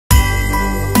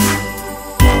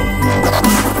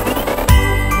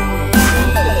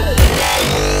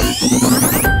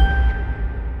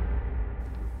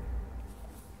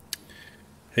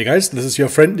Hey guys, this is your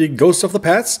friendly ghost of the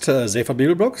past, Sefer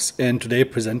Bibelblocks, and today I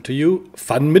present to you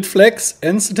fun mit Flex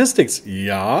and statistics.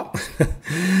 Yeah.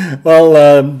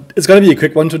 Well, it's going to be a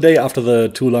quick one today after the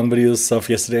two long videos of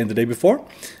yesterday and the day before.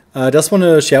 I just want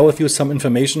to share with you some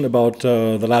information about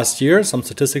the last year, some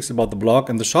statistics about the blog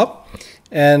and the shop,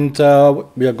 and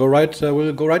we'll go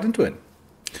right into it.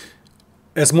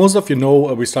 As most of you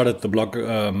know, we started the blog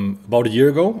about a year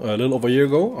ago, a little over a year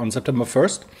ago, on September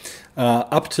 1st.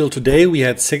 Up till today, we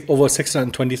had over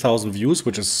 620,000 views,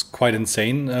 which is quite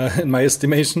insane in my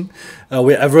estimation.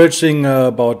 We're averaging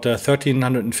about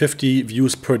 1,350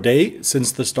 views per day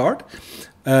since the start.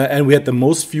 And we had the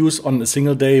most views on a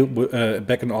single day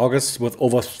back in August with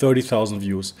over 30,000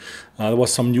 views. There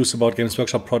was some news about Games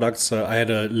Workshop products. I had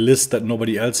a list that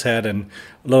nobody else had, and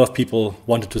a lot of people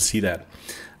wanted to see that.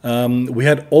 We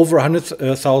had over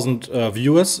 100,000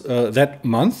 viewers that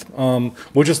month,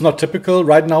 which is not typical.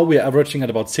 Right now, we are averaging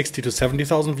at about 60 to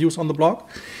 70,000 views on the blog,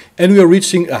 and we are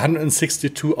reaching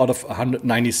 162 out of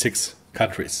 196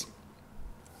 countries.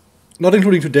 Not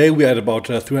including today, we are at about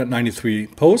 393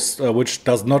 posts, which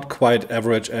does not quite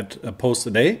average at a post a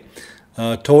day.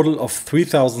 Total of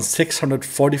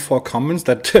 3,644 comments.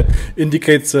 That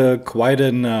indicates quite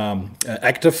an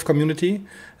active community.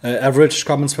 Average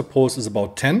comments per post is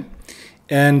about 10.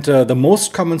 And the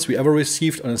most comments we ever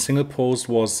received on a single post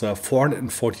was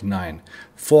 449.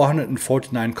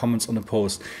 449 comments on a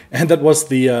post. And that was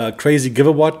the crazy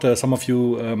giveaway. Some of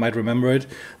you might remember it.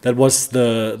 That was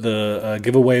the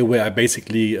giveaway where I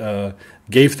basically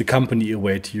gave the company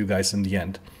away to you guys in the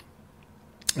end.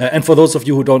 And for those of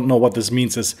you who don't know what this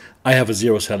means is I have a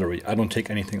zero salary. I don't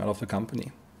take anything out of the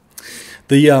company.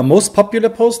 The most popular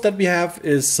post that we have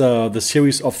is the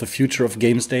series of the Future of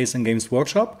Games Days and Games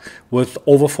Workshop with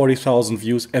over 40,000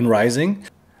 views and rising.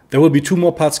 There will be two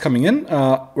more parts coming in.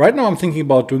 Right now I'm thinking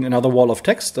about doing another wall of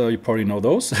text. You probably know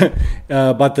those.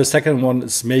 But the second one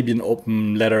is maybe an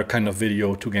open letter kind of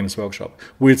video to Games Workshop.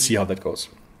 We'll see how that goes.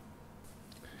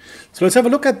 So let's have a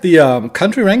look at the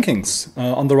country rankings.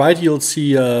 On the right you'll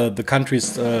see the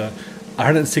countries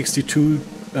 162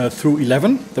 through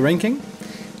 11, the ranking.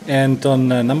 And on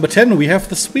number 10 we have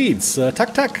the Swedes,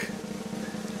 tac tac.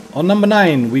 On number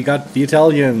 9 we got the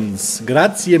Italians,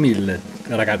 grazie mille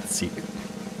ragazzi.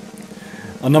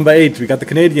 On number 8 we got the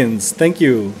Canadians, thank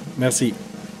you, merci.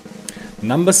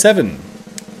 Number 7,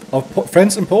 our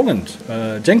friends in Poland,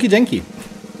 dzięki dzięki.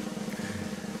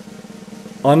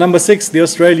 On number 6 the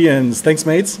Australians, thanks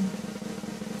mates.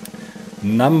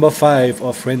 Number 5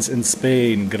 our friends in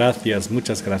Spain, gracias,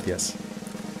 muchas gracias.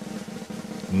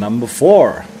 Number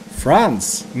 4,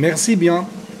 France, merci bien.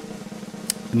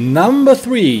 Number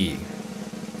 3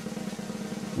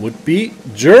 would be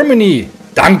Germany,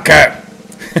 danke.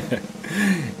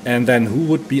 And then who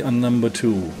would be on number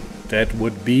 2? That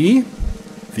would be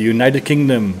the United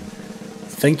Kingdom,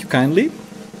 thank you kindly.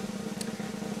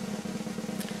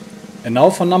 And now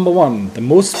for number 1, the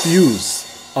most views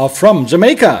are from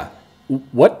Jamaica.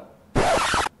 What?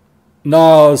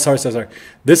 No, sorry.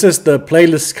 This is the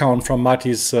playlist count from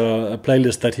Marty's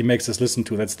playlist that he makes us listen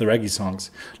to. That's the reggae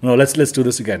songs. No, let's do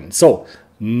this again. So,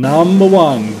 number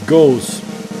 1 goes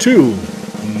to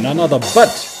none other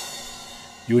but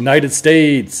United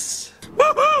States.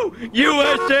 Woohoo!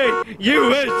 USA!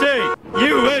 USA!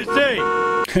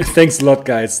 USA! Thanks a lot,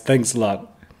 guys. Thanks a lot.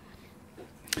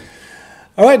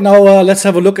 All right, now let's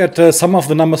have a look at some of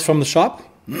the numbers from the shop.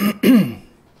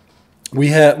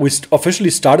 We officially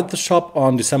started the shop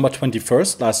on December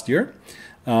 21st last year.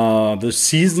 The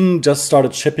season just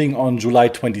started shipping on July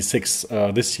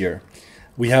 26th this year.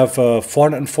 We have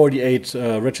 448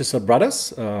 registered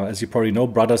brothers. As you probably know,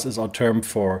 brothers is our term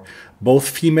for both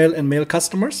female and male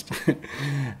customers.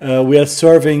 We are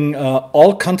serving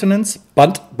all continents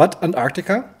but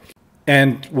Antarctica.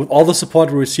 And with all the support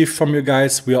we received from you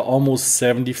guys, we are almost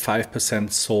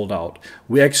 75% sold out.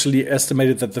 We actually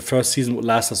estimated that the first season would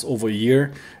last us over a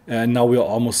year, and now we are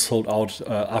almost sold out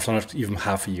after not even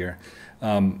half a year.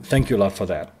 Thank you a lot for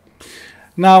that.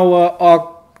 Now,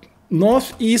 our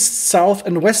northeast, south,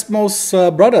 and westmost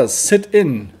brothers sit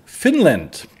in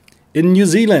Finland, in New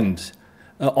Zealand,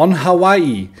 on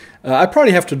Hawaii. I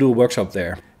probably have to do a workshop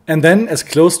there. And then, as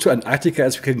close to Antarctica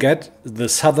as we can get, the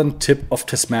southern tip of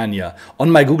Tasmania. On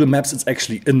my Google Maps, it's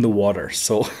actually in the water,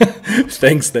 so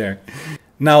thanks there.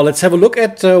 Now, let's have a look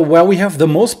at where we have the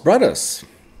most brothers.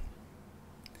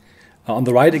 On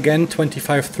the right again,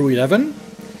 25 through 11.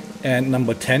 And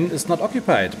number 10 is not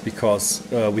occupied, because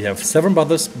we have 7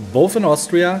 brothers, both in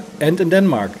Austria and in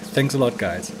Denmark. Thanks a lot,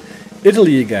 guys.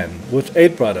 Italy again, with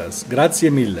 8 brothers. Grazie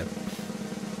mille.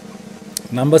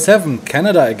 Number 7,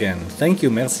 Canada again. Thank you,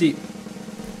 merci.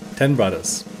 10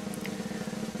 brothers.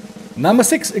 Number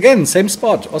 6, again, same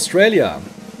spot, Australia.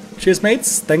 Cheers,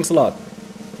 mates. Thanks a lot.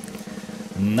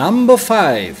 Number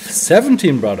 5,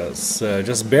 17 brothers.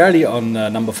 Just barely on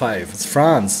number 5. It's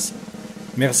France.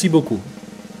 Merci beaucoup.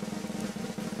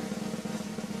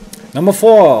 Number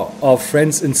 4 of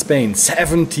friends in Spain.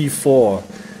 74.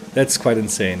 That's quite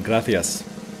insane. Gracias.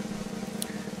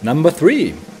 Number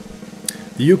 3,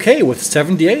 the UK with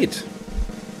 78.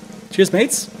 Cheers,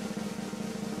 mates.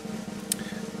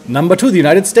 Number 2, the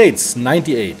United States,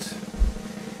 98.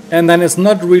 And then it's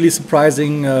not really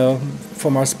surprising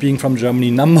from us being from Germany.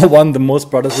 Number 1, the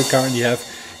most brothers we currently have,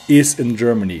 is in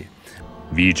Germany.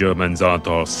 We Germans aren't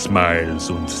all smiles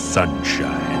and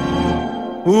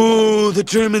sunshine. Ooh, the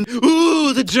Germans!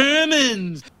 Ooh, the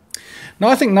Germans! Now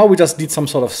I think now we just need some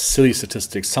sort of silly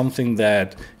statistics, something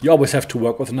that you always have to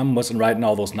work with numbers, and right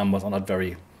now those numbers are not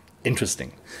very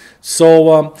interesting.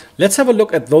 So let's have a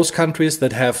look at those countries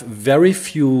that have very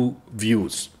few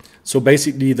views. So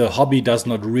basically the hobby does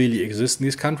not really exist in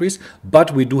these countries,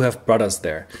 but we do have brothers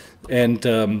there. And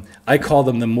I call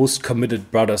them the most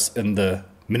committed brothers in the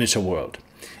miniature world.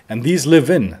 And these live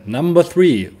in number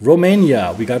 3,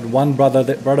 Romania. We got one brother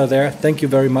there. Thank you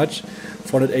very much.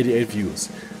 488 views.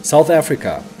 South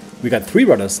Africa. We got 3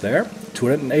 brothers there.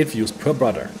 208 views per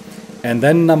brother. And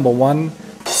then number 1,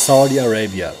 Saudi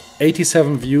Arabia.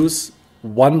 87 views.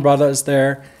 1 brother is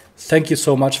there. Thank you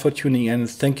so much for tuning in.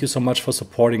 Thank you so much for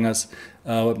supporting us.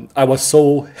 I was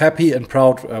so happy and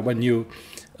proud when you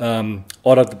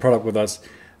ordered the product with us.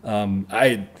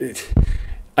 I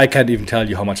can't even tell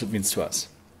you how much it means to us.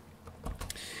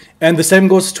 And the same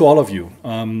goes to all of you.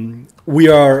 We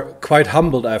are quite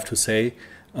humbled, I have to say,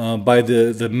 by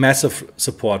the massive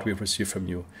support we've received from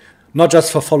you. Not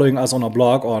just for following us on our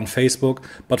blog or on Facebook,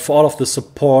 but for all of the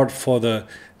support, for the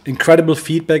incredible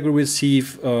feedback we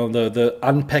receive, the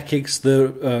unpackings,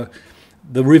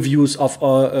 the reviews of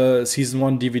our Season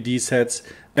 1 DVD sets,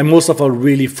 and most of all,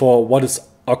 really for what is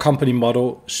our company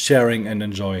motto, sharing and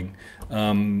enjoying.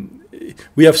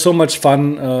 We have so much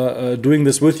fun doing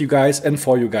this with you guys and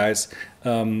for you guys.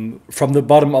 From the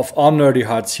bottom of our nerdy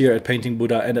hearts here at Painting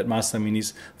Buddha and at Master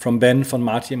Minis, from Ben, von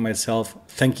Marty, and myself,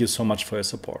 thank you so much for your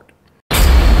support.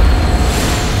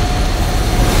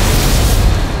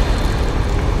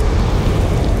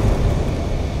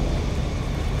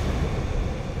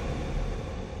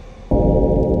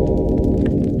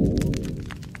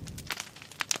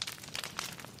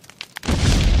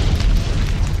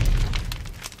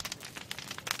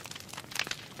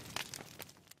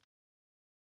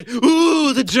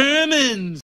 Ooh, the Germans!